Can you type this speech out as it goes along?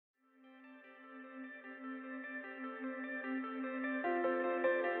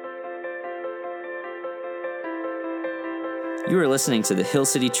You are listening to the Hill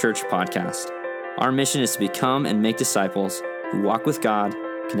City Church podcast. Our mission is to become and make disciples who walk with God,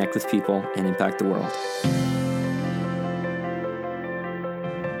 connect with people, and impact the world.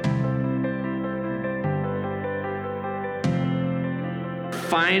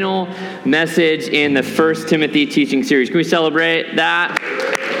 Final message in the 1 Timothy teaching series. Can we celebrate that?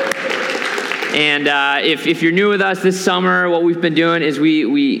 And if you're new with us this summer, what we've been doing is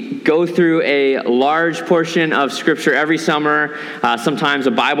we go through a large portion of Scripture every summer, sometimes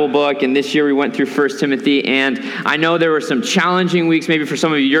a Bible book, and this year we went through 1 Timothy, and I know there were some challenging weeks. Maybe for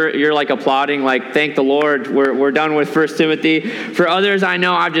some of you, you're like applauding, like, thank the Lord, we're done with 1 Timothy. For others, I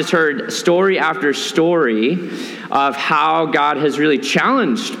know I've just heard story after story of how God has really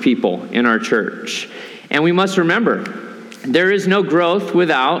challenged people in our church. And we must remember, there is no growth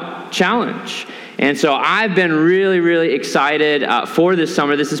without challenge. And so I've been really, really excited for this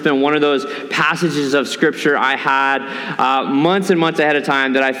summer. This has been one of those passages of Scripture I had months and months ahead of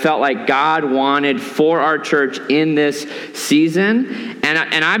time that I felt like God wanted for our church in this season.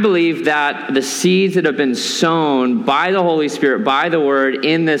 And I believe that the seeds that have been sown by the Holy Spirit, by the Word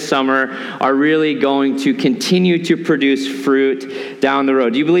in this summer are really going to continue to produce fruit down the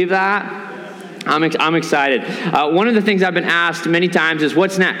road. Do you believe that? I'm excited. One of the things I've been asked many times is,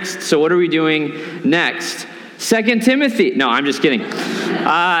 what's next? So what are we doing next? 2 Timothy. No, I'm just kidding.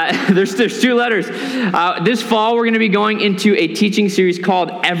 There's two letters. This fall, we're going to be going into a teaching series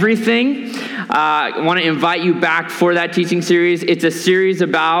called Everything. I want to invite you back for that teaching series. It's a series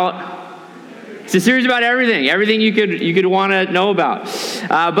about everything you could want to know about.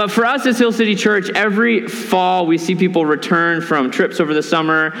 But for us as Hill City Church, every fall we see people return from trips over the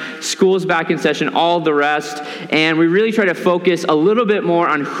summer, school's back in session, all the rest, and we really try to focus a little bit more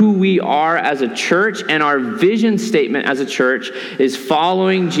on who we are as a church, and our vision statement as a church is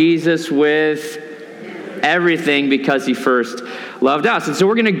following Jesus with everything because he first loved us. And so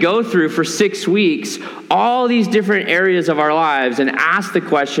we're going to go through for 6 weeks all these different areas of our lives and ask the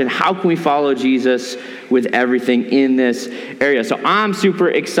question, how can we follow Jesus with everything in this area? So I'm super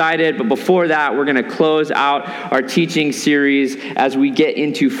excited, but before that, we're going to close out our teaching series as we get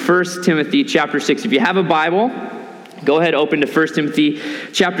into 1 Timothy chapter 6. If you have a Bible, go ahead, open to 1 Timothy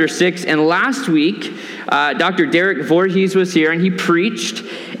chapter 6. And last week, Dr. Derek Voorhees was here, and he preached.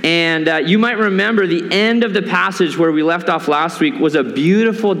 And you might remember the end of the passage where we left off last week was a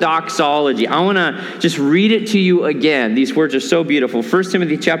beautiful doxology. I want to just read it to you again. These words are so beautiful. 1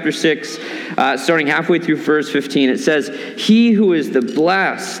 Timothy chapter 6, starting halfway through verse 15, it says, "He who is the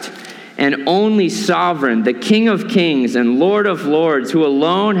blessed and only sovereign, the King of kings and Lord of lords, who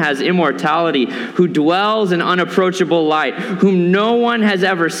alone has immortality, who dwells in unapproachable light, whom no one has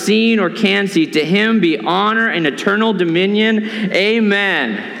ever seen or can see, to him be honor and eternal dominion.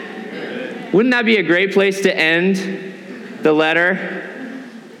 Amen." Wouldn't that be a great place to end the letter?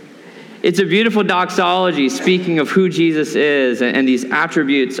 It's a beautiful doxology speaking of who Jesus is and these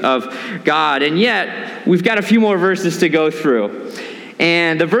attributes of God. And yet, we've got a few more verses to go through.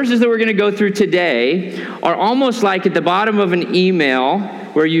 And the verses that we're going to go through today are almost like at the bottom of an email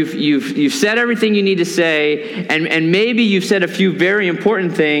where you've said everything you need to say, and maybe you've said a few very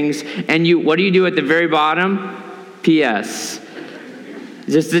important things, and what do you do at the very bottom? P.S.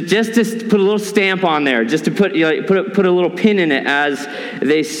 Just to put a little stamp on there, just to put a little pin in it, as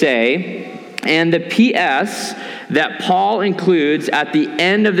they say. And the P.S. that Paul includes at the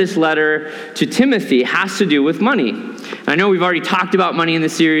end of this letter to Timothy has to do with money. I know we've already talked about money in the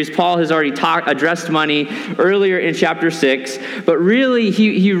series. Paul has already addressed money earlier in chapter 6, but really,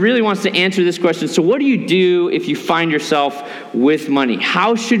 he really wants to answer this question. So what do you do if you find yourself with money?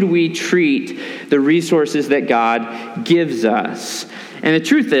 How should we treat the resources that God gives us? And the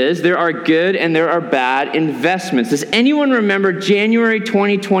truth is, there are good and there are bad investments. Does anyone remember January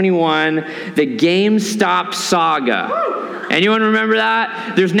 2021, the GameStop saga? Anyone remember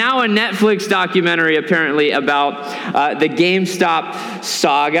that? There's now a Netflix documentary, apparently, about the GameStop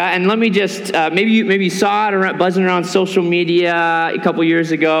saga. And let me just, maybe you saw it buzzing around social media a couple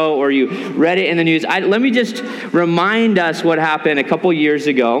years ago, or you read it in the news. Let me just remind us what happened a couple years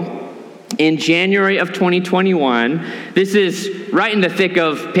ago. In January of 2021, this is right in the thick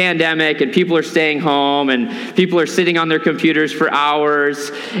of pandemic, and people are staying home, and people are sitting on their computers for hours.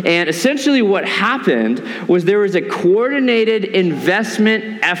 And essentially what happened was there was a coordinated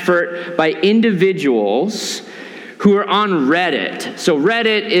investment effort by individuals who are on Reddit. So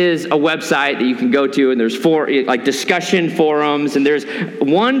Reddit is a website that you can go to, and there's discussion forums, and there's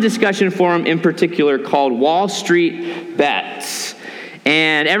one discussion forum in particular called Wall Street Bets.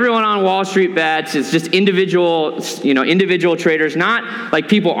 And everyone on Wall Street bets. It's just individual traders, not like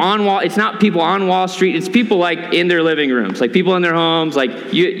people on Wall. It's not people on Wall Street. It's people like in their living rooms, like people in their homes,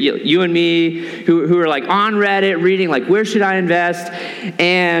 like you and me, who are like on Reddit reading, like, where should I invest?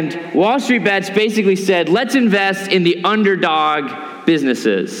 And Wall Street bets basically said, let's invest in the underdog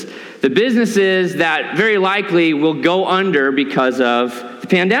businesses, the businesses that very likely will go under because of the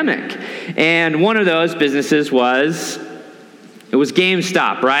pandemic. And one of those businesses was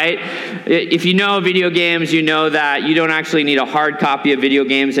GameStop, right? If you know video games, you know that you don't actually need a hard copy of video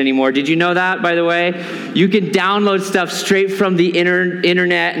games anymore. Did you know that, by the way? You can download stuff straight from the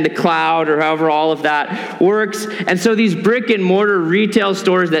internet and the cloud, or however all of that works. And so these brick and mortar retail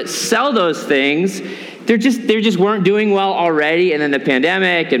stores that sell those things, they just weren't doing well already, and then the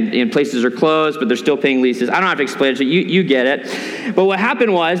pandemic, and places are closed, but they're still paying leases. I don't have to explain it, so you get it. But what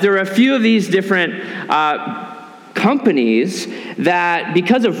happened was there were a few of these different companies that,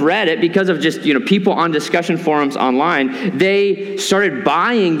 because of Reddit, because of just people on discussion forums online, they started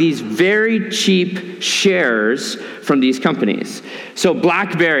buying these very cheap shares from these companies. So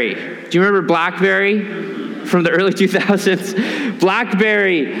BlackBerry, do you remember BlackBerry from the early 2000s?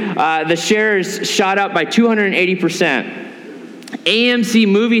 BlackBerry, the shares shot up by 280%. AMC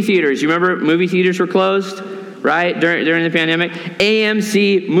movie theaters, you remember movie theaters were closed, right, during the pandemic?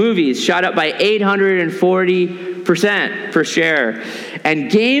 AMC movies shot up by 840% per share. And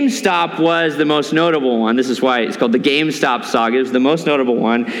GameStop was the most notable one. This is why it's called the GameStop saga. It was the most notable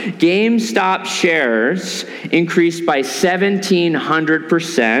one. GameStop shares increased by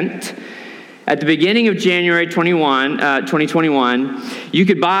 1,700%. At the beginning of January 2021, you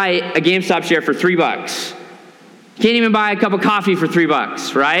could buy a GameStop share for $3. Can't even buy a cup of coffee for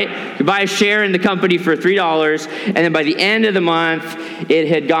 $3, right? You could buy a share in the company for $3, and then by the end of the month, it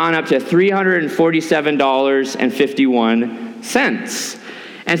had gone up to $347.51.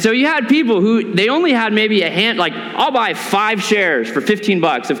 And so you had people who, they only had maybe a hand, like, I'll buy 5 shares for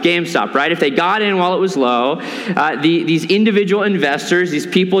 $15 of GameStop, right? If they got in while it was low, these individual investors, these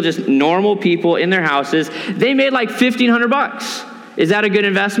people, just normal people in their houses, they made like $1,500. Is that a good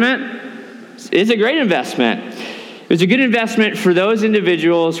investment? It's a great investment. It was a good investment for those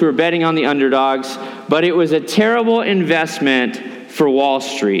individuals who were betting on the underdogs, but it was a terrible investment for Wall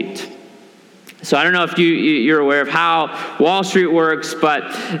Street. So I don't know if you're aware of how Wall Street works,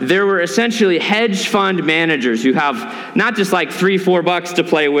 but there were essentially hedge fund managers who have not just like $3-4 to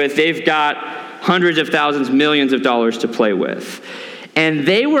play with, they've got hundreds of thousands, millions of dollars to play with. And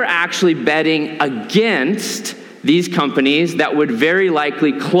they were actually betting against these companies that would very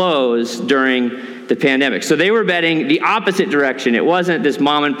likely close during the pandemic. So they were betting the opposite direction. It wasn't this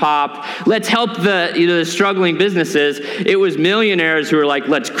mom and pop, let's help the struggling businesses. It was millionaires who were like,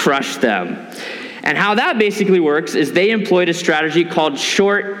 let's crush them. And how that basically works is they employed a strategy called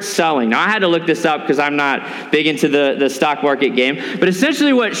short selling. Now, I had to look this up because I'm not big into the stock market game. But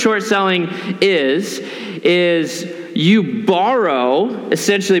essentially what short selling is you borrow,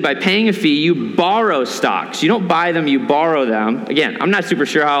 essentially by paying a fee, you borrow stocks. You don't buy them, you borrow them. Again, I'm not super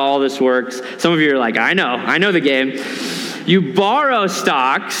sure how all this works. Some of you are like, I know the game. You borrow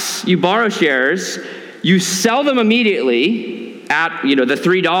stocks, you borrow shares, you sell them immediately at the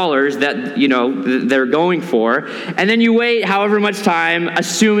 $3 that they're going for, and then you wait however much time,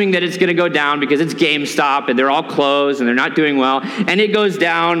 assuming that it's going to go down because it's GameStop and they're all closed and they're not doing well, and it goes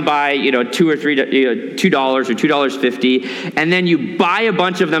down by $2 or $2.50, and then you buy a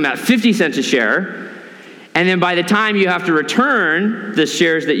bunch of them at 50 cents a share, and then by the time you have to return the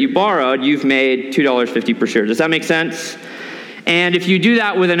shares that you borrowed, you've made $2.50 per share. Does that make sense? And if you do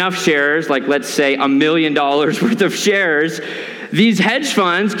that with enough shares, like let's say $1 million worth of shares, these hedge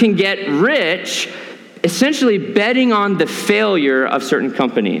funds can get rich essentially betting on the failure of certain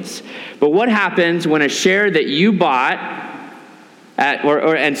companies. But what happens when a share that you bought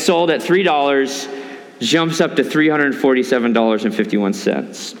and sold at $3 jumps up to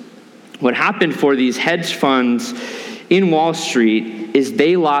 $347.51? What happened for these hedge funds in Wall Street is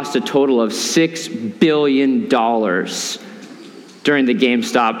they lost a total of $6 billion during the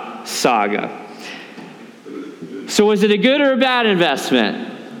GameStop saga. So was it a good or a bad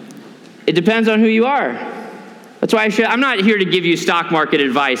investment? It depends on who you are. That's why I'm not here to give you stock market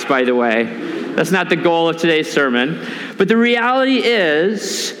advice, by the way. That's not the goal of today's sermon. But the reality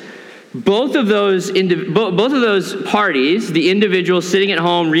is, both of those parties, the individuals sitting at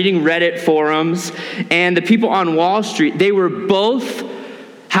home reading Reddit forums and the people on Wall Street, they were both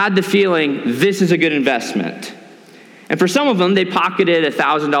had the feeling this is a good investment. And for some of them, they pocketed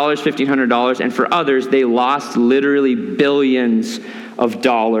 $1,000, $1,500, and for others, they lost literally billions of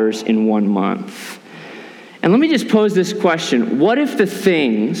dollars in 1 month. And let me just pose this question. What if the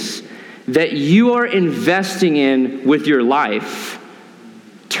things that you are investing in with your life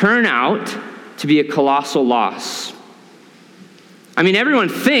turn out to be a colossal loss? I mean, everyone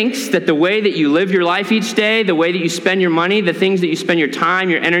thinks that the way that you live your life each day, the way that you spend your money, the things that you spend your time,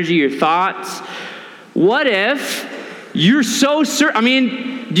 your energy, your thoughts, what if you're so certain? I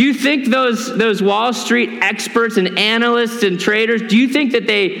mean, do you think those Wall Street experts and analysts and traders, do you think that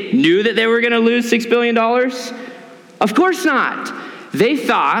they knew that they were going to lose $6 billion? Of course not. They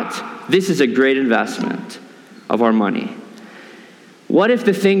thought, this is a great investment of our money. What if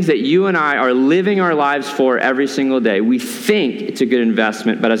the things that you and I are living our lives for every single day, we think it's a good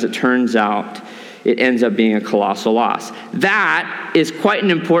investment, but as it turns out, it ends up being a colossal loss? That is quite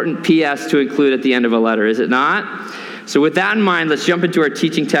an important PS to include at the end of a letter, is it not? So with that in mind, let's jump into our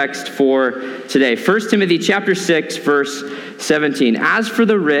teaching text for today. 1 Timothy chapter 6, verse 17. As for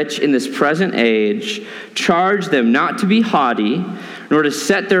the rich in this present age, charge them not to be haughty, nor to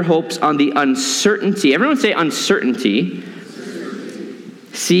set their hopes on the uncertainty. Everyone say uncertainty.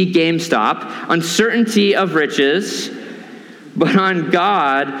 See GameStop. Uncertainty of riches, but on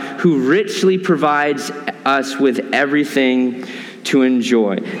God who richly provides us with everything to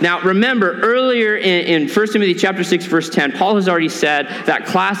enjoy. Now, remember, earlier in 1 Timothy chapter 6, verse 10, Paul has already said that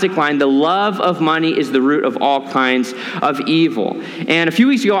classic line, the love of money is the root of all kinds of evil. And a few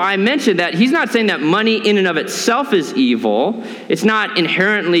weeks ago, I mentioned that he's not saying that money in and of itself is evil. It's not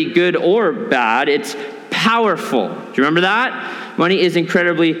inherently good or bad. It's powerful. Do you remember that? Money is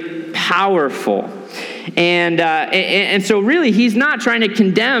incredibly powerful. And so really, he's not trying to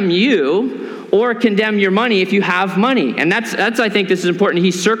condemn you or condemn your money if you have money. And that's I think this is important.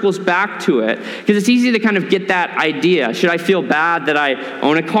 He circles back to it because it's easy to kind of get that idea. Should I feel bad that I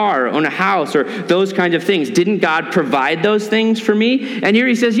own a car, or own a house, or those kinds of things? Didn't God provide those things for me? And here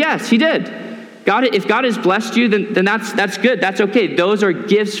he says, yes, he did. If God has blessed you, then that's good. That's okay. Those are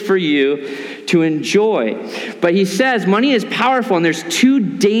gifts for you to enjoy. But he says money is powerful, and there's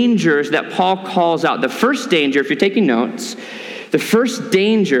two dangers that Paul calls out. The first danger, if you're taking notes, the first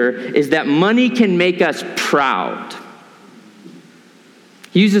danger is that money can make us proud.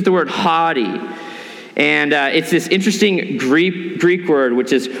 He uses the word haughty. And it's this interesting Greek word,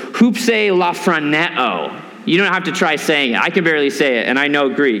 which is hupse-lafraneo. You don't have to try saying it. I can barely say it, and I know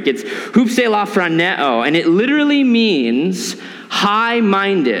Greek. It's hupse-lafraneo, and it literally means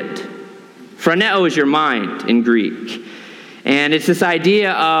high-minded. Phraneo is your mind in Greek. And it's this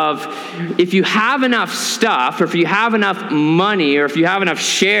idea of if you have enough stuff, or if you have enough money, or if you have enough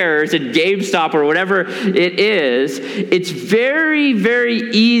shares at GameStop or whatever it is, it's very,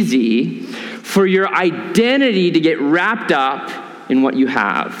 very easy for your identity to get wrapped up in what you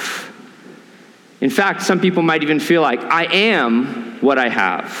have. In fact, some people might even feel like, I am what I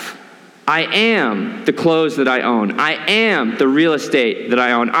have. I am the clothes that I own. I am the real estate that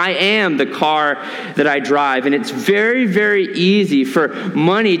I own. I am the car that I drive. And it's very, very easy for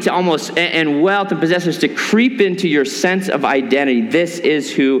money to almost, and wealth and possessions to creep into your sense of identity. This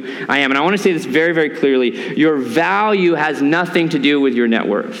is who I am. And I want to say this very, very clearly. Your value has nothing to do with your net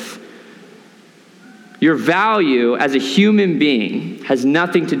worth. Your value as a human being has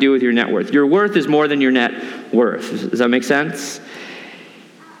nothing to do with your net worth. Your worth is more than your net worth. Does that make sense?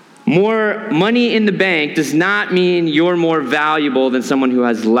 More money in the bank does not mean you're more valuable than someone who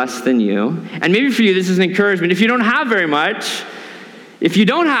has less than you. And maybe for you, this is an encouragement. If you don't have very much, if you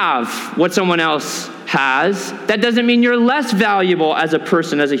don't have what someone else has, that doesn't mean you're less valuable as a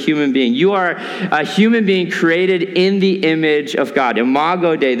person, as a human being. You are a human being created in the image of God.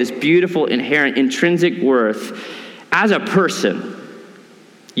 Imago Dei, this beautiful, inherent, intrinsic worth. As a person,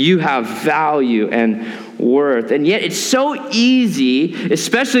 you have value and worth. And yet it's so easy,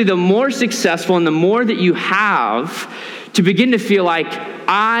 especially the more successful and the more that you have, to begin to feel like,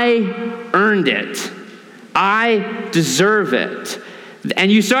 I earned it. I deserve it.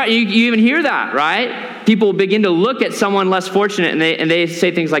 And you even hear that, right? People begin to look at someone less fortunate and they say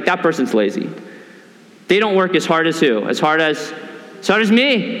things like, that person's lazy. They don't work as hard as who? As hard as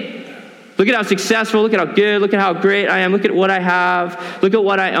me. Look at how successful, look at how good, look at how great I am, look at what I have, look at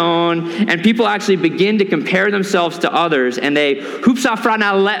what I own. And people actually begin to compare themselves to others, and they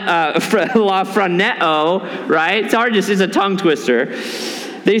hupsa-franeo, right? It's a tongue twister.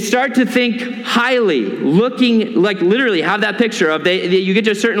 They start to think highly, looking like literally have that picture of you get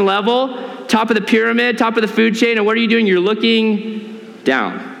to a certain level, top of the pyramid, top of the food chain, and what are you doing? You're looking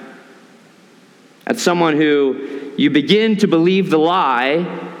down at someone who you begin to believe the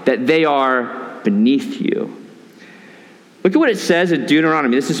lie that they are beneath you. Look at what it says in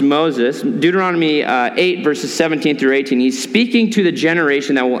Deuteronomy. This is Moses. Deuteronomy 8, verses 17 through 18. He's speaking to the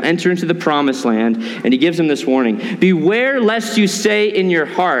generation that will enter into the promised land, and he gives them this warning. Beware lest you say in your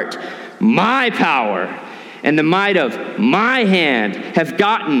heart, my power and the might of my hand have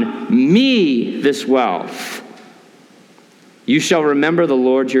gotten me this wealth. You shall remember the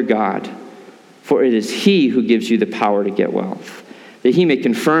Lord your God, for it is he who gives you the power to get wealth, that he may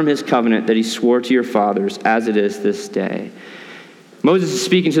confirm his covenant that he swore to your fathers as it is this day. Moses is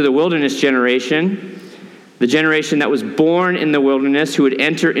speaking to the wilderness generation, the generation that was born in the wilderness who would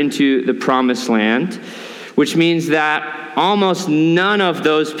enter into the promised land, which means that almost none of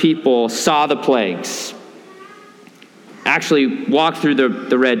those people saw the plagues, actually walked through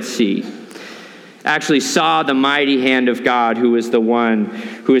the Red Sea, actually saw the mighty hand of God, who was the one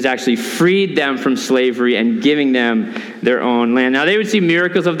who has actually freed them from slavery and giving them their own land. Now, they would see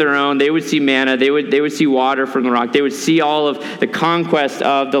miracles of their own. They would see manna. They would see water from the rock. They would see all of the conquest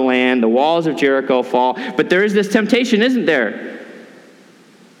of the land, the walls of Jericho fall. But there is this temptation, isn't there?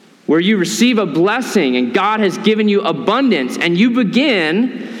 Where you receive a blessing and God has given you abundance, and you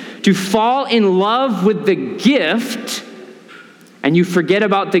begin to fall in love with the gift and you forget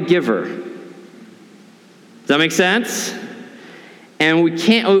about the giver. Does that make sense? And we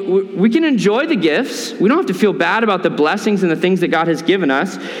can enjoy the gifts. We don't have to feel bad about the blessings and the things that God has given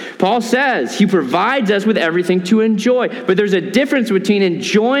us. Paul says he provides us with everything to enjoy. But there's a difference between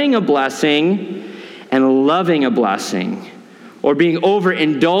enjoying a blessing and loving a blessing, or being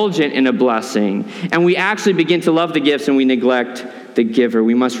overindulgent in a blessing. And we actually begin to love the gifts and we neglect the giver.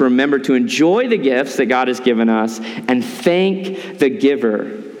 We must remember to enjoy the gifts that God has given us and thank the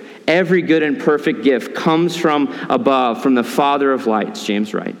giver. Every good and perfect gift comes from above, from the Father of lights,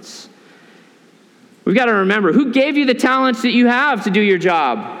 James writes. We've got to remember, who gave you the talents that you have to do your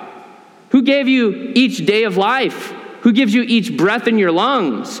job? Who gave you each day of life? Who gives you each breath in your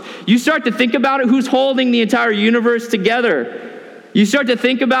lungs? You start to think about it, who's holding the entire universe together? You start to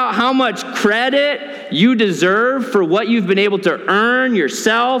think about how much credit you deserve for what you've been able to earn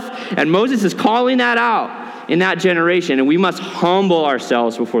yourself. And Moses is calling that out in that generation, and we must humble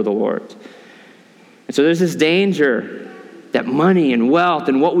ourselves before the Lord. And so there's this danger that money and wealth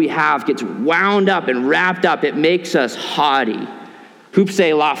and what we have gets wound up and wrapped up. It makes us haughty.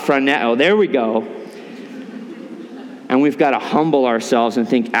 Hupse la franeo. There we go. And we've got to humble ourselves and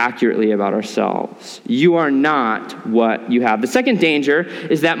think accurately about ourselves. You are not what you have. The second danger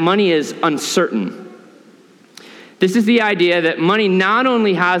is that money is uncertain. This is the idea that money not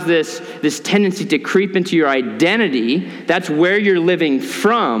only has this tendency to creep into your identity, that's where you're living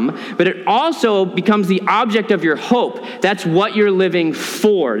from, but it also becomes the object of your hope. That's what you're living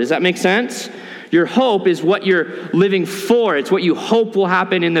for. Does that make sense? Your hope is what you're living for. It's what you hope will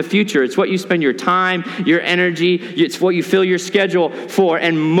happen in the future. It's what you spend your time, your energy, it's what you fill your schedule for.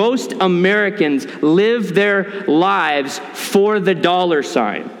 And most Americans live their lives for the dollar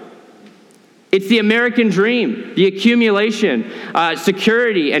sign. It's the American dream, the accumulation,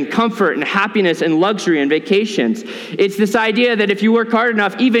 security and comfort and happiness and luxury and vacations. It's this idea that if you work hard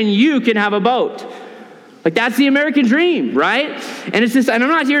enough, even you can have a boat. Like, that's the American dream, right? And it's this, and I'm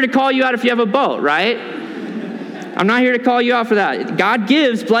not here to call you out if you have a boat, right? I'm not here to call you out for that. God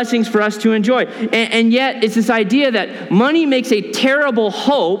gives blessings for us to enjoy. And yet, it's this idea that money makes a terrible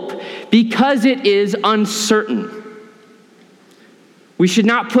hope because it is uncertain. We should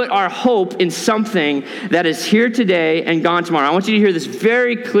not put our hope in something that is here today and gone tomorrow. I want you to hear this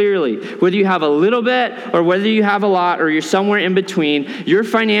very clearly. Whether you have a little bit or whether you have a lot or you're somewhere in between, your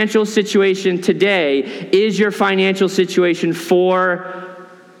financial situation today is your financial situation for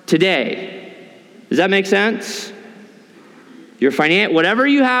today. Does that make sense? Whatever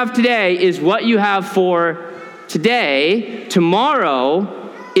you have today is what you have for today. Tomorrow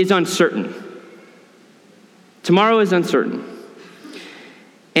is uncertain. Tomorrow is uncertain.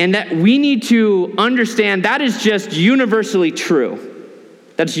 And that we need to understand that is just universally true.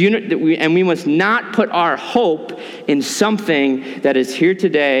 And we must not put our hope in something that is here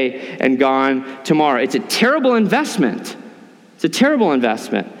today and gone tomorrow. It's a terrible investment. It's a terrible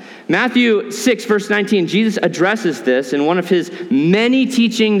investment. Matthew 6, verse 19, Jesus addresses this in one of his many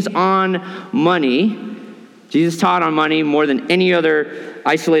teachings on money. Jesus taught on money more than any other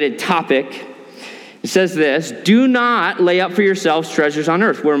isolated topic. It says this, do not lay up for yourselves treasures on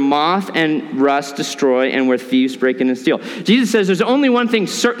earth, where moth and rust destroy and where thieves break in and steal. Jesus says there's only one thing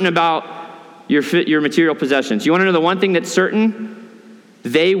certain about your material possessions. You want to know the one thing that's certain?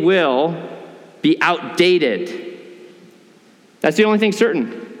 They will be outdated. That's the only thing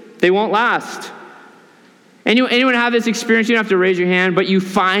certain. They won't last. Anyone have this experience? You don't have to raise your hand, but you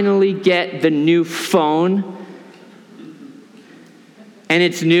finally get the new phone. and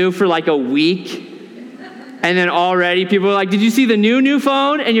it's new for like a week. And then already people are like, did you see the new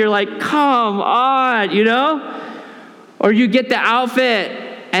phone? And you're like, come on, you know? Or you get the outfit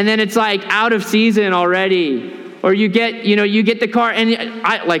and then it's like out of season already. Or you get the car and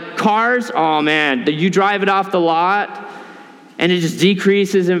like cars, oh man, you drive it off the lot and it just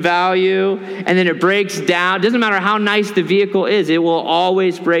decreases in value and then it breaks down. It doesn't matter how nice the vehicle is, it will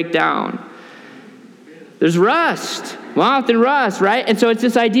always break down. There's rust, moth and rust, right? And so it's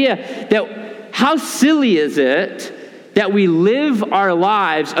this idea that how silly is it that we live our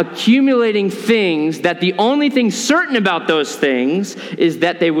lives accumulating things that the only thing certain about those things is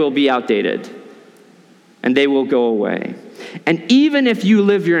that they will be outdated and they will go away. And even if you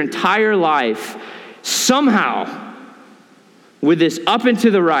live your entire life somehow with this up and to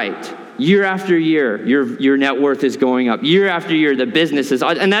the right, year after year, your net worth is going up. Year after year, the business is,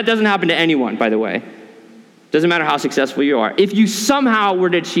 and that doesn't happen to anyone, by the way. Doesn't matter how successful you are. If you somehow were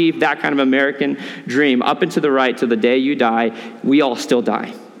to achieve that kind of American dream up and to the right to the day you die, we all still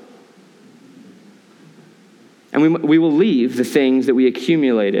die. And we will leave the things that we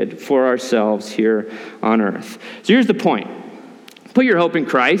accumulated for ourselves here on earth. So here's the point. Put your hope in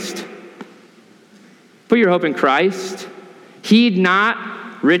Christ. Put your hope in Christ. Heed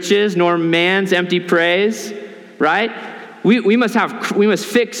not riches nor man's empty praise, right? We must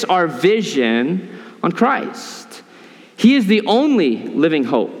fix our vision on Christ. He is the only living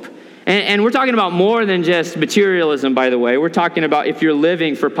hope. And we're talking about more than just materialism, by the way. We're talking about if you're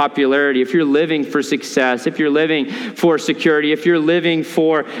living for popularity, if you're living for success, if you're living for security, if you're living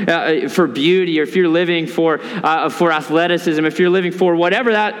for beauty, or if you're living for athleticism, if you're living for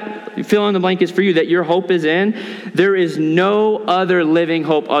whatever that fill in the blank is for you, that your hope is in, there is no other living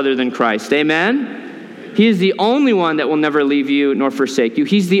hope other than Christ. Amen? He is the only one that will never leave you nor forsake you.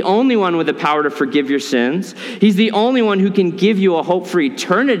 He's the only one with the power to forgive your sins. He's the only one who can give you a hope for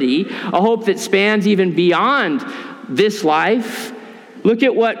eternity, a hope that spans even beyond this life. Look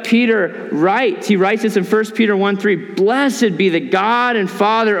at what Peter writes. He writes this in 1 Peter 1:3. Blessed be the God and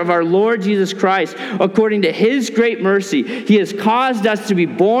Father of our Lord Jesus Christ. According to his great mercy, he has caused us to be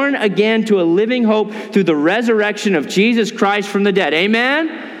born again to a living hope through the resurrection of Jesus Christ from the dead.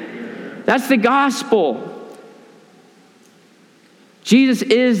 Amen? That's the gospel. Jesus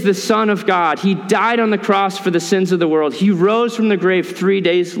is the Son of God. He died on the cross for the sins of the world. He rose from the grave 3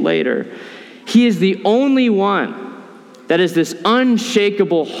 days later. He is the only one that is this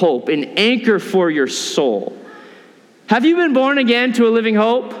unshakable hope, an anchor for your soul. Have you been born again to a living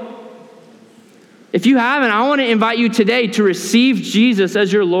hope? If you haven't, I want to invite you today to receive Jesus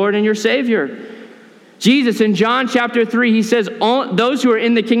as your Lord and your Savior. Jesus, in John chapter 3, he says, those who are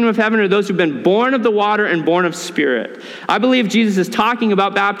in the kingdom of heaven are those who've been born of the water and born of spirit. I believe Jesus is talking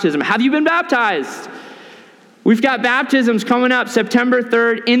about baptism. Have you been baptized? We've got baptisms coming up September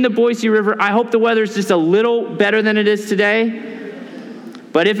 3rd in the Boise River. I hope the weather's just a little better than it is today.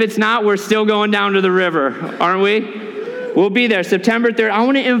 But if it's not, we're still going down to the river, aren't we? We'll be there September 3rd. I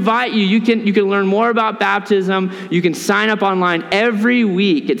want to invite you. You can learn more about baptism. You can sign up online every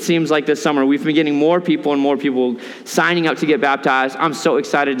week. It seems like this summer we've been getting more people and more people signing up to get baptized. I'm so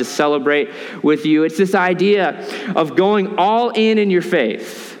excited to celebrate with you. It's this idea of going all in your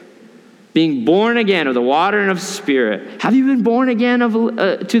faith, being born again of the water and of spirit. Have you been born again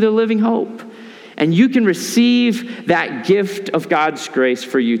to the living hope? And you can receive that gift of God's grace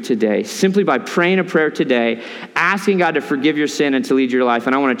for you today simply by praying a prayer today, asking God to forgive your sin and to lead your life.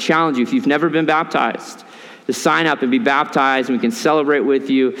 And I want to challenge you, if you've never been baptized, to sign up and be baptized, and we can celebrate with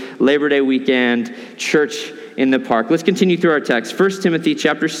you Labor Day weekend, church in the park. Let's continue through our text. 1 Timothy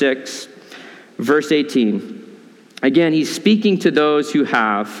chapter 6, verse 18. Again, he's speaking to those who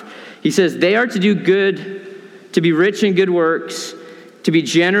have. He says, they are to do good, to be rich in good works, to be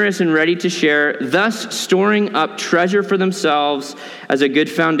generous and ready to share, thus storing up treasure for themselves as a good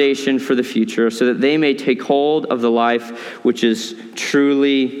foundation for the future, so that they may take hold of the life which is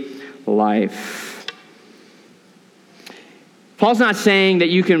truly life. Paul's not saying that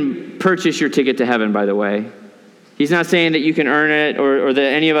you can purchase your ticket to heaven, by the way. He's not saying that you can earn it or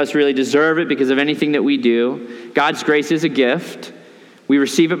that any of us really deserve it because of anything that we do. God's grace is a gift. We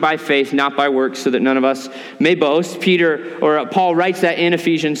receive it by faith, not by works, so that none of us may boast. Paul writes that in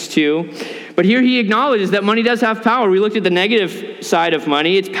Ephesians 2. But here he acknowledges that money does have power. We looked at the negative side of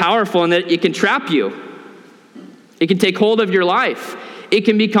money. It's powerful in that it can trap you. It can take hold of your life. It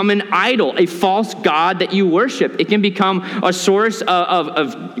can become an idol, a false god that you worship. It can become a source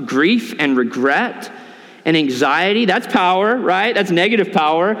of grief and regret and anxiety. That's power, right? That's negative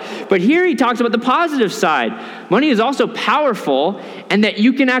power. But here he talks about the positive side. Money is also powerful, and that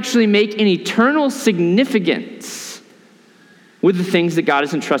you can actually make an eternal significance with the things that God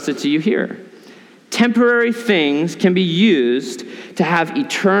has entrusted to you here. Temporary things can be used to have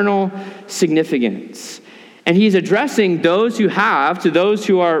eternal significance. And he's addressing those who have to those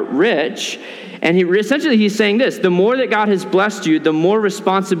who are rich. And he's saying this: the more that God has blessed you, the more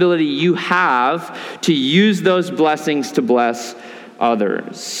responsibility you have to use those blessings to bless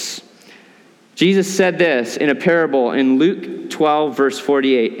others. Jesus said this in a parable in Luke 12, verse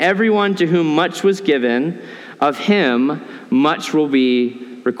 48. Everyone to whom much was given, of him much will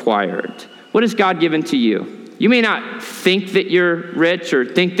be required. What has God given to you? You may not think that you're rich or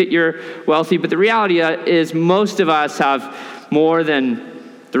think that you're wealthy, but the reality is most of us have more than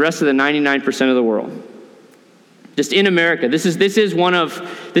the rest of the 99% of the world. Just in America, this is one of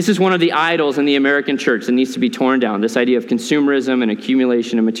the idols in the American church that needs to be torn down. This idea of consumerism and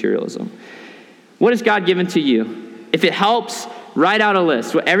accumulation and materialism. What has God given to you? If it helps, write out a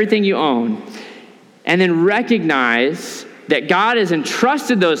list with everything you own, and then recognize that God has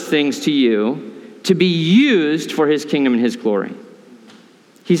entrusted those things to you to be used for his kingdom and his glory.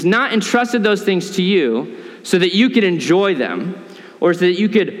 He's not entrusted those things to you so that you could enjoy them or so that you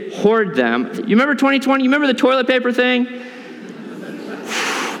could hoard them. You remember 2020? You remember the toilet paper thing?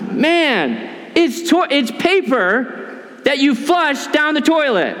 Man, it's paper that you flush down the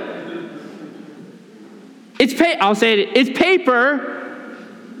toilet. I'll say it. It's paper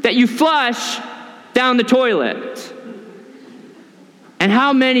that you flush down the toilet. And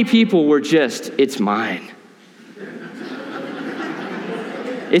how many people were just, it's mine.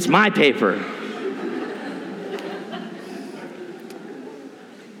 It's my paper.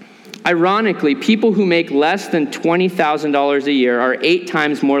 Ironically, people who make less than $20,000 a year are 8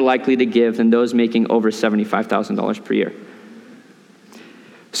 times more likely to give than those making over $75,000 per year.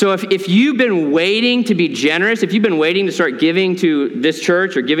 So if you've been waiting to be generous, if you've been waiting to start giving to this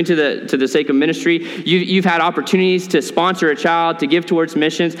church or giving to the sake of ministry, you've had opportunities to sponsor a child, to give towards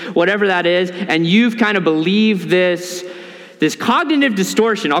missions, whatever that is, and you've kind of believed this cognitive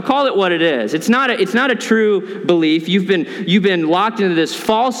distortion. I'll call it what it is. It's not a true belief. You've been locked into this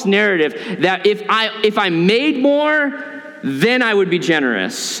false narrative that if I made more, then I would be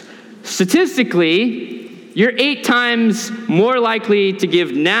generous. Statistically, you're 8 times more likely to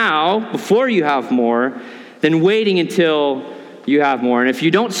give now, before you have more, than waiting until you have more. And if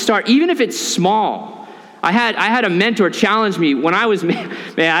you don't start, even if it's small, I had a mentor challenge me when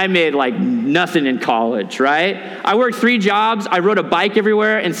I made like nothing in college, right? I worked 3 jobs, I rode a bike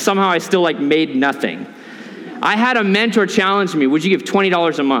everywhere, and somehow I still like made nothing. I had a mentor challenge me, would you give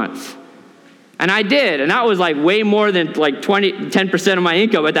 $20 a month? And I did, and that was like way more than like 10% of my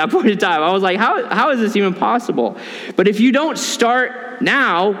income at that point in time. I was like, how is this even possible? But if you don't start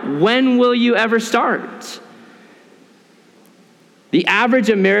now, when will you ever start? The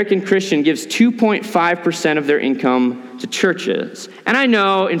average American Christian gives 2.5% of their income to churches. And I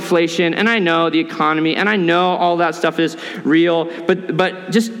know inflation, and I know the economy, and I know all that stuff is real,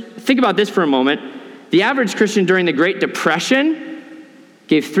 but just think about this for a moment. The average Christian during the Great Depression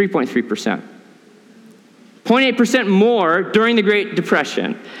gave 3.3%. 0.8% more during the Great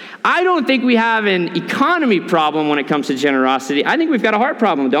Depression. I don't think we have an economy problem when it comes to generosity. I think we've got a heart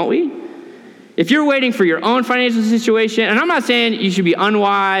problem, don't we? If you're waiting for your own financial situation, and I'm not saying you should be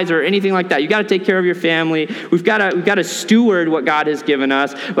unwise or anything like that. You've got to take care of your family. We've got to steward what God has given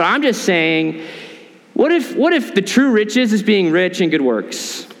us. But I'm just saying, what if the true riches is being rich in good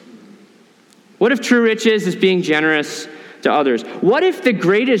works? What if true riches is being generous to others? What if the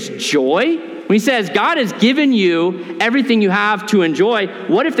greatest joy, when he says God has given you everything you have to enjoy,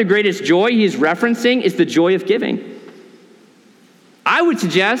 what if the greatest joy he's referencing is the joy of giving? I would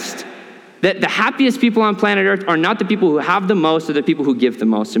suggest that the happiest people on planet Earth are not the people who have the most, or the people who give the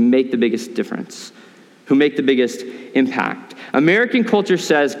most and make the biggest difference, who make the biggest impact. American culture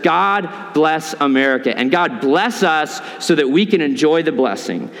says, God bless America, and God bless us so that we can enjoy the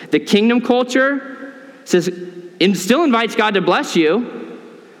blessing. The kingdom culture says, and still invites God to bless you.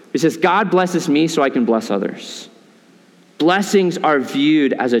 It says, God blesses me so I can bless others. Blessings are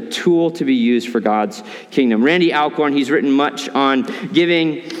viewed as a tool to be used for God's kingdom. Randy Alcorn, he's written much on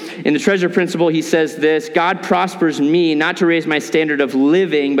giving. In the Treasure Principle, he says this: God prospers me not to raise my standard of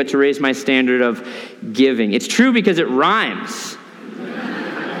living, but to raise my standard of giving. It's true because it rhymes.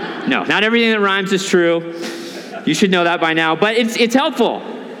 No, not everything that rhymes is true. You should know that by now, but it's helpful.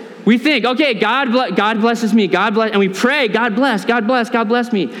 We think, okay, God blesses me, and we pray, God bless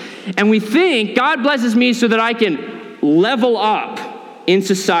me. And we think God blesses me so that I can level up in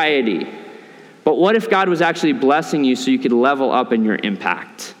society. But what if God was actually blessing you so you could level up in your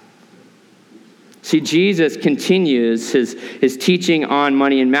impact? See, Jesus continues his teaching on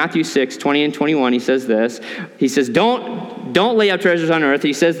money. In Matthew 6, 20 and 21, he says this. He says, don't Don't lay up treasures on earth.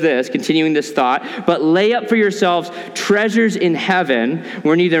 He says this, continuing this thought, but lay up for yourselves treasures in heaven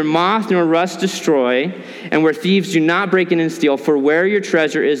where neither moth nor rust destroy and where thieves do not break in and steal. For where your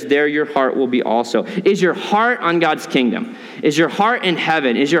treasure is, there your heart will be also. Is your heart on God's kingdom? Is your heart in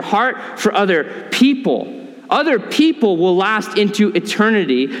heaven? Is your heart for other people? Other people will last into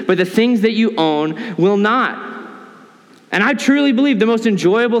eternity, but the things that you own will not. And I truly believe the most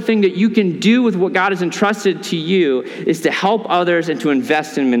enjoyable thing that you can do with what God has entrusted to you is to help others and to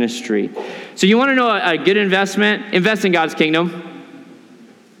invest in ministry. So you want to know a good investment? Invest in God's kingdom.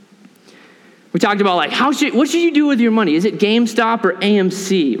 We talked about what should you do with your money? Is it GameStop or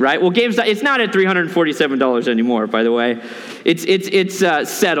AMC, right? Well, GameStop, it's not at $347 anymore, by the way. It's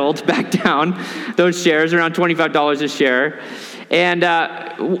settled back down. Those shares around $25 a share. And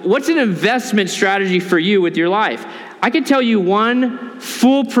what's an investment strategy for you with your life? I can tell you one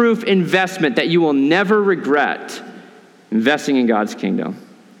foolproof investment that you will never regret: investing in God's kingdom.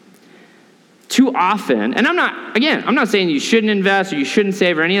 Too often, and I'm not saying you shouldn't invest or you shouldn't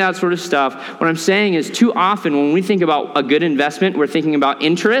save or any of that sort of stuff. What I'm saying is too often when we think about a good investment, we're thinking about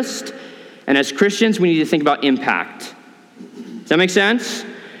interest. And as Christians, we need to think about impact. Does that make sense?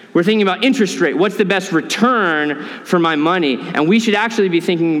 We're thinking about interest rate. What's the best return for my money? And we should actually be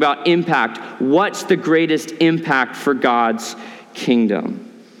thinking about impact. What's the greatest impact for God's kingdom?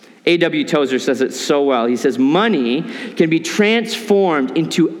 A.W. Tozer says it so well. He says, money can be transformed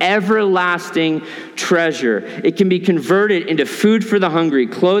into everlasting treasure. It can be converted into food for the hungry,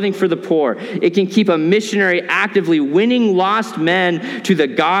 clothing for the poor. It can keep a missionary actively winning lost men to the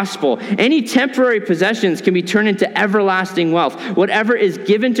gospel. Any temporary possessions can be turned into everlasting wealth. Whatever is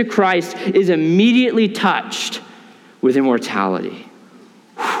given to Christ is immediately touched with immortality.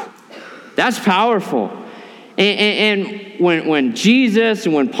 Whew. That's powerful. And when Jesus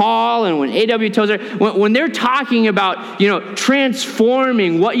and when Paul and when A.W. Tozer, when they're talking about,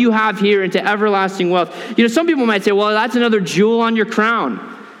 transforming what you have here into everlasting wealth, some people might say, well, that's another jewel on your crown.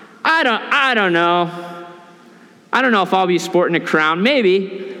 I don't know. I don't know if I'll be sporting a crown.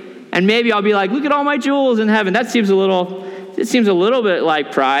 Maybe. And maybe I'll be like, look at all my jewels in heaven. It seems a little bit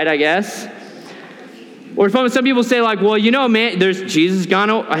like pride, I guess. Or some people say man, there's Jesus gone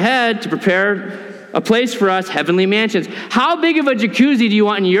ahead to prepare a place for us, heavenly mansions. How big of a jacuzzi do you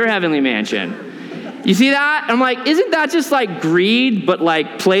want in your heavenly mansion? You see that? I'm like, isn't that just like greed, but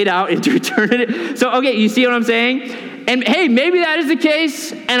like played out into eternity? So, okay, you see what I'm saying? And hey, maybe that is the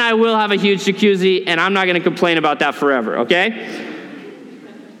case, and I will have a huge jacuzzi, and I'm not going to complain about that forever, okay?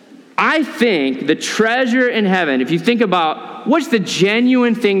 I think the treasure in heaven, if you think about what's the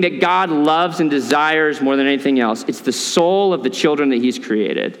genuine thing that God loves and desires more than anything else, it's the soul of the children that he's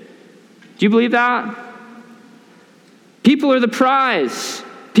created. Do you believe that? People are the prize.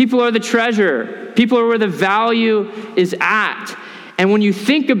 People are the treasure. People are where the value is at. And when you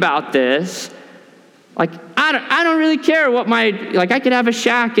think about this, I don't really care what I could have a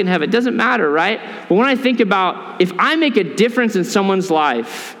shack in heaven. It doesn't matter, right? But when I think about if I make a difference in someone's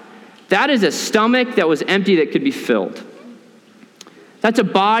life, that is a stomach that was empty that could be filled. That's a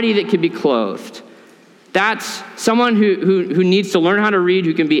body that could be clothed. That's someone who needs to learn how to read,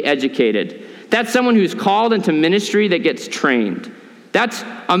 who can be educated. That's someone who's called into ministry that gets trained. That's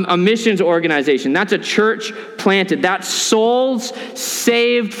a missions organization. That's a church planted. That's souls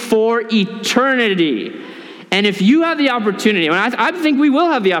saved for eternity. And if you have the opportunity, and I think we will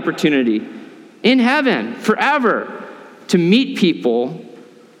have the opportunity in heaven forever to meet people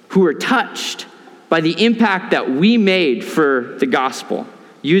who are touched by the impact that we made for the gospel,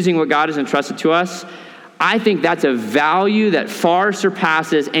 using what God has entrusted to us, I think that's a value that far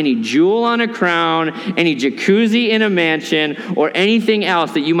surpasses any jewel on a crown, any jacuzzi in a mansion, or anything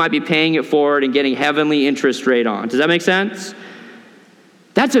else that you might be paying it forward and getting heavenly interest rate on. Does that make sense?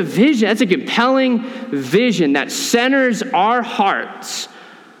 That's a vision. That's a compelling vision that centers our hearts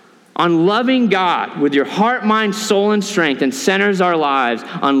on loving God with your heart, mind, soul, and strength, and centers our lives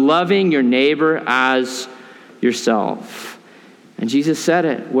on loving your neighbor as yourself. And Jesus said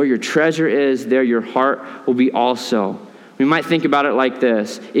it, where your treasure is, there your heart will be also. We might think about it like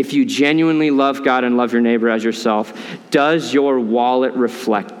this. If you genuinely love God and love your neighbor as yourself, does your wallet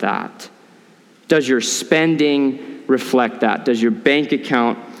reflect that? Does your spending reflect that? Does your bank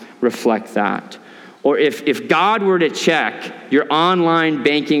account reflect that? Or if God were to check your online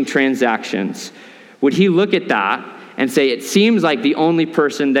banking transactions, would he look at that and say, it seems like the only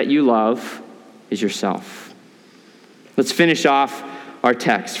person that you love is yourself? Let's finish off our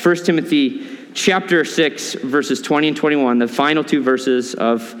text. 1 Timothy chapter 6, verses 20 and 21, the final two verses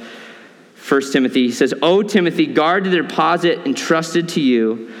of 1 Timothy, he says, "O Timothy, guard the deposit entrusted to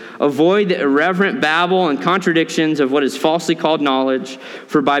you. Avoid the irreverent babble and contradictions of what is falsely called knowledge,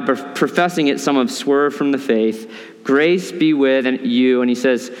 for by professing it, some have swerved from the faith. Grace be with you." And he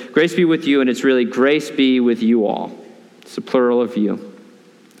says, grace be with you, and it's really grace be with you all. It's a plural of you.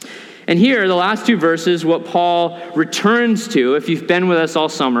 And here, the last two verses, what Paul returns to, if you've been with us all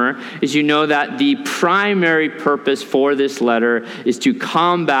summer, is you know that the primary purpose for this letter is to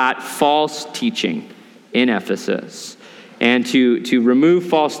combat false teaching in Ephesus and to remove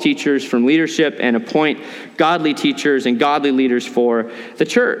false teachers from leadership and appoint godly teachers and godly leaders for the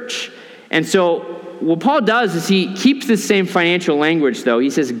church. And so what Paul does is he keeps the same financial language, though.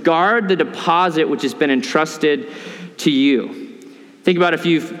 He says, guard the deposit which has been entrusted to you. Think about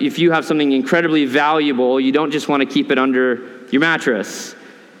if you have something incredibly valuable, you don't just want to keep it under your mattress.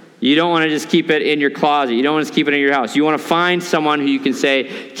 You don't want to just keep it in your closet. You don't want to keep it in your house. You want to find someone who you can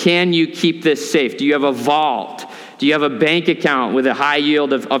say, can you keep this safe? Do you have a vault? Do you have a bank account with a high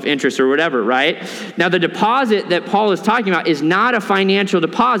yield of interest or whatever, right? Now, the deposit that Paul is talking about is not a financial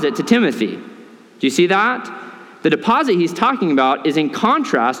deposit to Timothy. Do you see that? The deposit he's talking about is in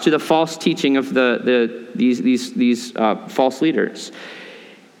contrast to the false teaching of these false leaders.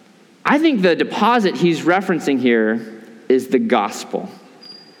 I think the deposit he's referencing here is the gospel.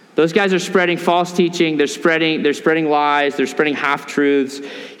 Those guys are spreading false teaching. They're spreading lies. They're spreading half-truths.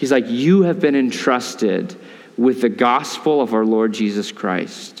 He's like, you have been entrusted with the gospel of our Lord Jesus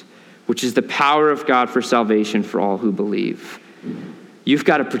Christ, which is the power of God for salvation for all who believe. You've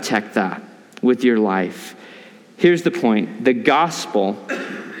got to protect that with your life. Here's the point. The gospel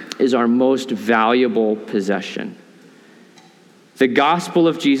is our most valuable possession. The gospel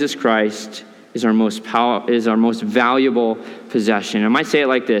of Jesus Christ is our most valuable possession. I might say it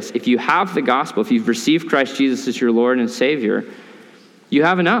like this. If you have the gospel, if you've received Christ Jesus as your Lord and Savior, you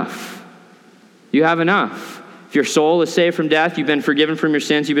have enough. You have enough. If your soul is saved from death, you've been forgiven from your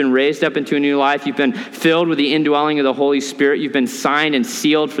sins, you've been raised up into a new life, you've been filled with the indwelling of the Holy Spirit, you've been signed and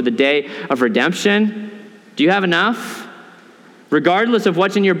sealed for the day of redemption. Do you have enough? Regardless of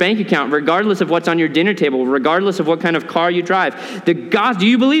what's in your bank account, regardless of what's on your dinner table, regardless of what kind of car you drive, do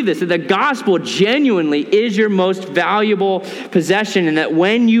you believe this? That the gospel genuinely is your most valuable possession, and that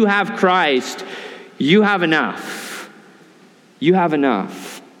when you have Christ, you have enough. You have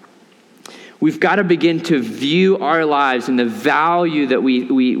enough. We've got to begin to view our lives and the value that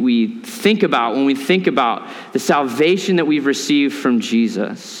we think about when we think about the salvation that we've received from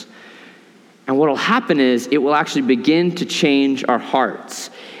Jesus. And what will happen is it will actually begin to change our hearts.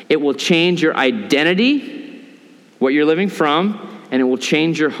 It will change your identity, what you're living from, and it will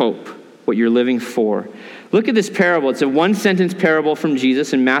change your hope, what you're living for. Look at this parable. It's a one-sentence parable from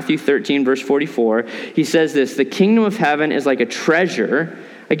Jesus in Matthew 13, verse 44. He says this, the kingdom of heaven is like a treasure.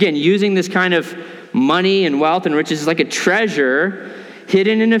 Again, using this kind of money and wealth and riches is like a treasure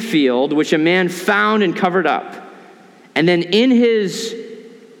hidden in a field, which a man found and covered up. And then in his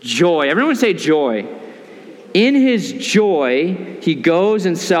joy. Everyone say joy. In his joy, he goes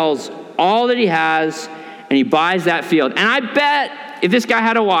and sells all that he has, and he buys that field. And I bet if this guy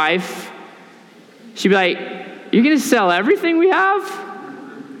had a wife, she'd be like, you're going to sell everything we have?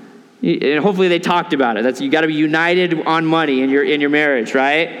 And hopefully they talked about it. You got to be united on money in your marriage,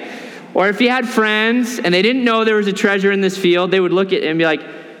 right? Or if he had friends and they didn't know there was a treasure in this field, they would look at it and be like,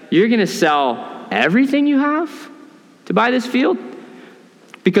 you're going to sell everything you have to buy this field?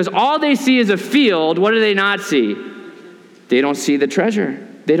 Because all they see is a field. What do they not see? They don't see the treasure.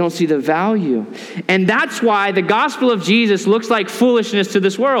 They don't see the value. And that's why the gospel of Jesus looks like foolishness to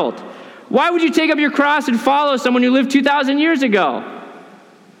this world. Why would you take up your cross and follow someone who lived 2,000 years ago?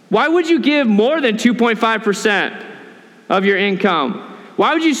 Why would you give more than 2.5% of your income?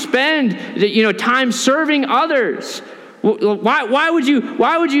 Why would you spend time serving others? Why would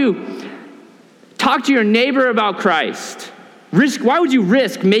you talk to your neighbor about Christ? Why would you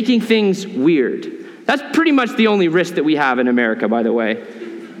risk making things weird? That's pretty much the only risk that we have in America, by the way.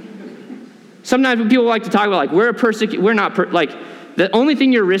 Sometimes when people like to talk about the only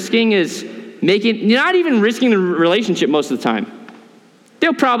thing you're risking is you're not even risking the relationship most of the time.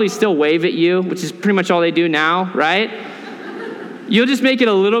 They'll probably still wave at you, which is pretty much all they do now, right? You'll just make it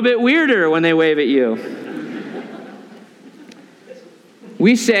a little bit weirder when they wave at you.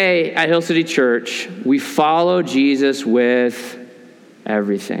 We say at Hill City Church, we follow Jesus with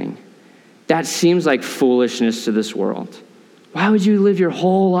everything. That seems like foolishness to this world. Why would you live your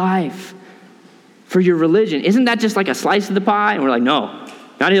whole life for your religion? Isn't that just like a slice of the pie? And we're like, no,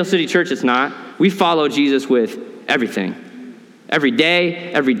 not Hill City Church, it's not. We follow Jesus with everything. Every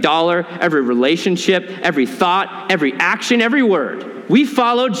day, every dollar, every relationship, every thought, every action, every word. We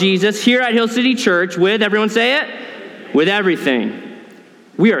follow Jesus here at Hill City Church with, everyone say it, with everything.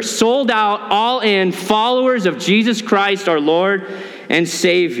 We are sold out, all in, followers of Jesus Christ, our Lord and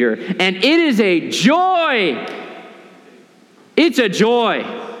Savior. And it is a joy. It's a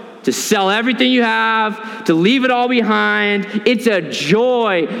joy to sell everything you have, to leave it all behind. It's a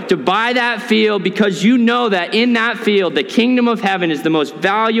joy to buy that field because you know that in that field, the kingdom of heaven is the most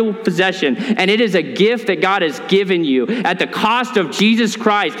valuable possession. And it is a gift that God has given you at the cost of Jesus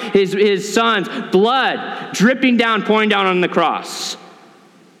Christ, his son's blood dripping down, pouring down on the cross.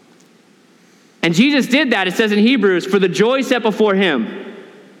 And Jesus did that, it says in Hebrews, for the joy set before him.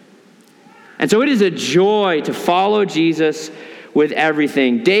 And so it is a joy to follow Jesus with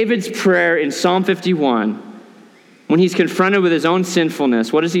everything. David's prayer in Psalm 51, when he's confronted with his own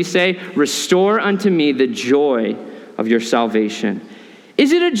sinfulness, what does he say? Restore unto me the joy of your salvation.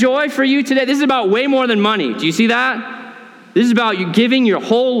 Is it a joy for you today? This is about way more than money. Do you see that? This is about you giving your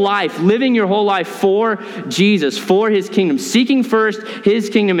whole life, living your whole life for Jesus, for his kingdom, seeking first his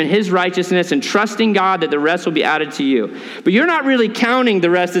kingdom and his righteousness and trusting God that the rest will be added to you. But you're not really counting the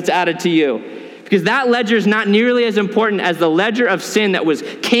rest that's added to you because that ledger is not nearly as important as the ledger of sin that was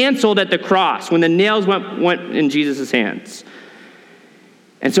canceled at the cross when the nails went in Jesus' hands.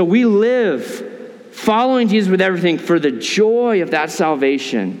 And so we live following Jesus with everything for the joy of that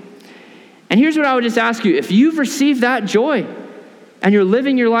salvation. And here's what I would just ask you. If you've received that joy and you're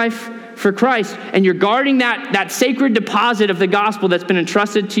living your life for Christ and you're guarding that sacred deposit of the gospel that's been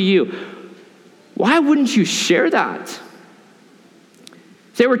entrusted to you, why wouldn't you share that?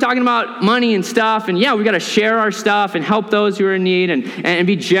 Say we're talking about money and stuff, and yeah, we got to share our stuff and help those who are in need and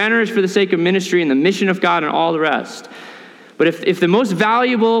be generous for the sake of ministry and the mission of God and all the rest. But if the most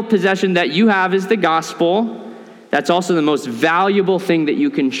valuable possession that you have is the gospel, that's also the most valuable thing that you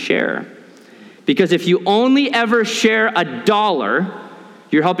can share. Because if you only ever share $1,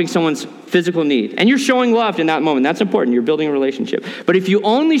 you're helping someone's physical need. And you're showing love in that moment. That's important. You're building a relationship. But if you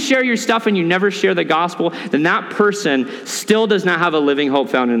only share your stuff and you never share the gospel, then that person still does not have a living hope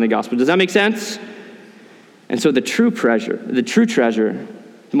found in the gospel. Does that make sense? And so the true treasure,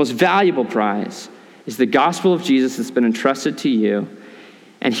 the most valuable prize is the gospel of Jesus that's been entrusted to you.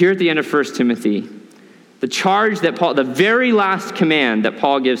 And here at the end of 1 Timothy, the charge that Paul, the very last command that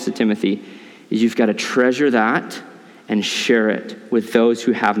Paul gives to Timothy is you've got to treasure that and share it with those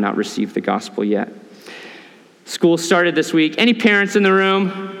who have not received the gospel yet. School started this week. Any parents in the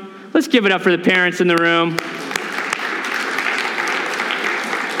room? Let's give it up for the parents in the room.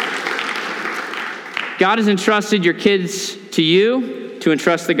 God has entrusted your kids to you to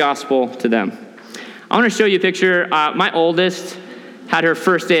entrust the gospel to them. I want to show you a picture. My oldest had her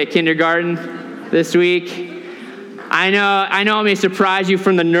first day at kindergarten this week. I know it may surprise you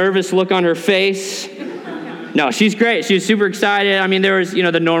from the nervous look on her face. No, she's great. She was super excited. I mean, there was,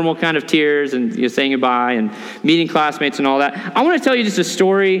 the normal kind of tears and saying goodbye and meeting classmates and all that. I want to tell you just a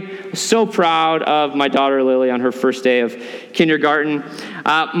story. I'm so proud of my daughter, Lily, on her first day of kindergarten.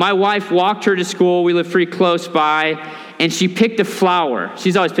 My wife walked her to school. We live pretty close by. And she picked a flower.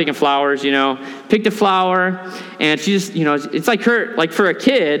 She's always picking flowers, Picked a flower, and she just, it's like her, like for a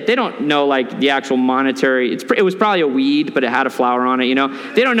kid, they don't know like the actual monetary. It was probably a weed, but it had a flower on it,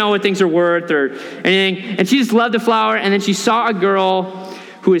 They don't know what things are worth or anything. And she just loved the flower. And then she saw a girl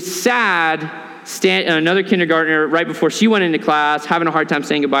who was sad, another kindergartner, right before she went into class, having a hard time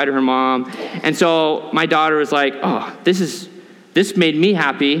saying goodbye to her mom. And so my daughter was like, "Oh, this made me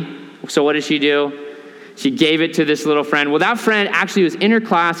happy." So what did she do? She gave it to this little friend. Well, that friend actually was in her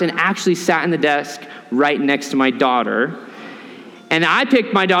class and actually sat in the desk right next to my daughter. And I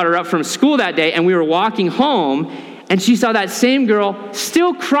picked my daughter up from school that day, and we were walking home, and she saw that same girl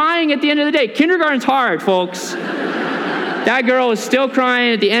still crying at the end of the day. Kindergarten's hard, folks. That girl was still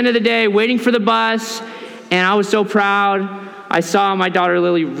crying at the end of the day, waiting for the bus, and I was so proud. I saw my daughter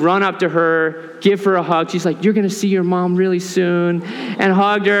Lily run up to her, give her a hug. She's like, "You're going to see your mom really soon," and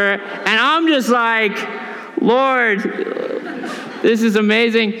hugged her. And I'm just like, Lord, this is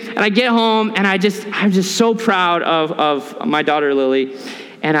amazing. And I get home, and I'm just so proud of my daughter Lily.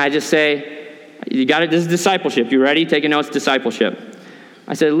 And I just say, "You got it. This is discipleship. You ready? Taking notes, discipleship."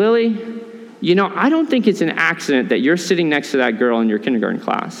 I said, "Lily, I don't think it's an accident that you're sitting next to that girl in your kindergarten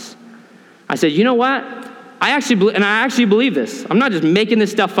class." I said, "You know what? I actually believe this. I'm not just making this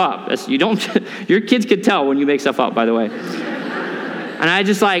stuff up. Your kids could tell when you make stuff up, by the way." And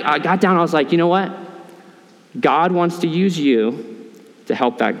I got down. I was like, "You know what? God wants to use you to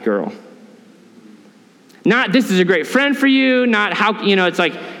help that girl. Not this is a great friend for you. Not how it's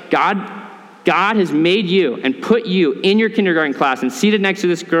like God God has made you and put you in your kindergarten class and seated next to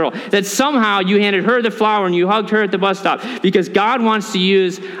this girl, that somehow you handed her the flower and you hugged her at the bus stop because God wants to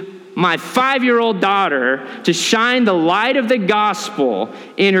use my 5-year-old daughter to shine the light of the gospel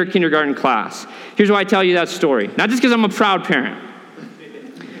in her kindergarten class. Here's why I tell you that story. Not just because I'm a proud parent.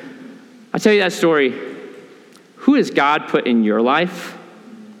 I tell you that story. Who has God put in your life?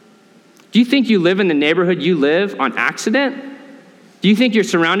 Do you think you live in the neighborhood you live on accident? Do you think you're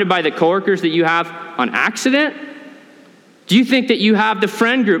surrounded by the coworkers that you have on accident? Do you think that you have the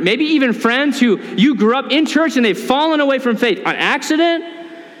friend group, maybe even friends who you grew up in church and they've fallen away from faith on accident?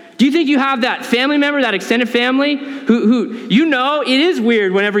 Do you think you have that family member, that extended family, who you know it is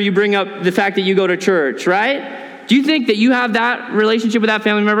weird whenever you bring up the fact that you go to church, right? Do you think that you have that relationship with that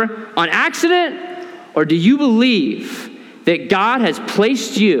family member on accident? Or do you believe that God has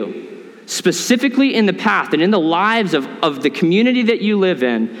placed you specifically in the path and in the lives of the community that you live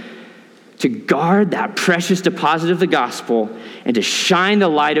in to guard that precious deposit of the gospel and to shine the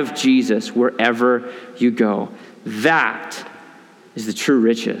light of Jesus wherever you go? That is the true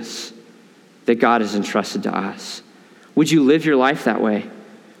riches that God has entrusted to us. Would you live your life that way?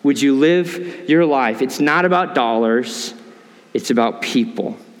 Would you live your life? It's not about dollars, it's about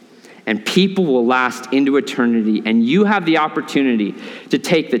people. And people will last into eternity. And you have the opportunity to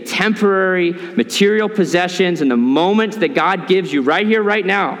take the temporary material possessions and the moments that God gives you right here, right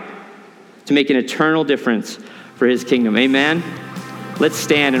now, to make an eternal difference for his kingdom. Amen? Let's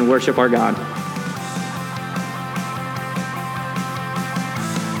stand and worship our God.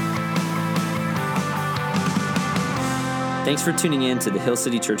 Thanks for tuning in to the Hill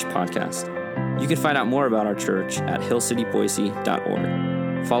City Church podcast. You can find out more about our church at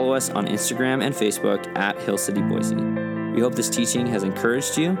hillcityboise.org. Follow us on Instagram and Facebook at Hill City Boise. We hope this teaching has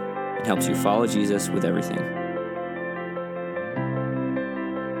encouraged you and helps you follow Jesus with everything.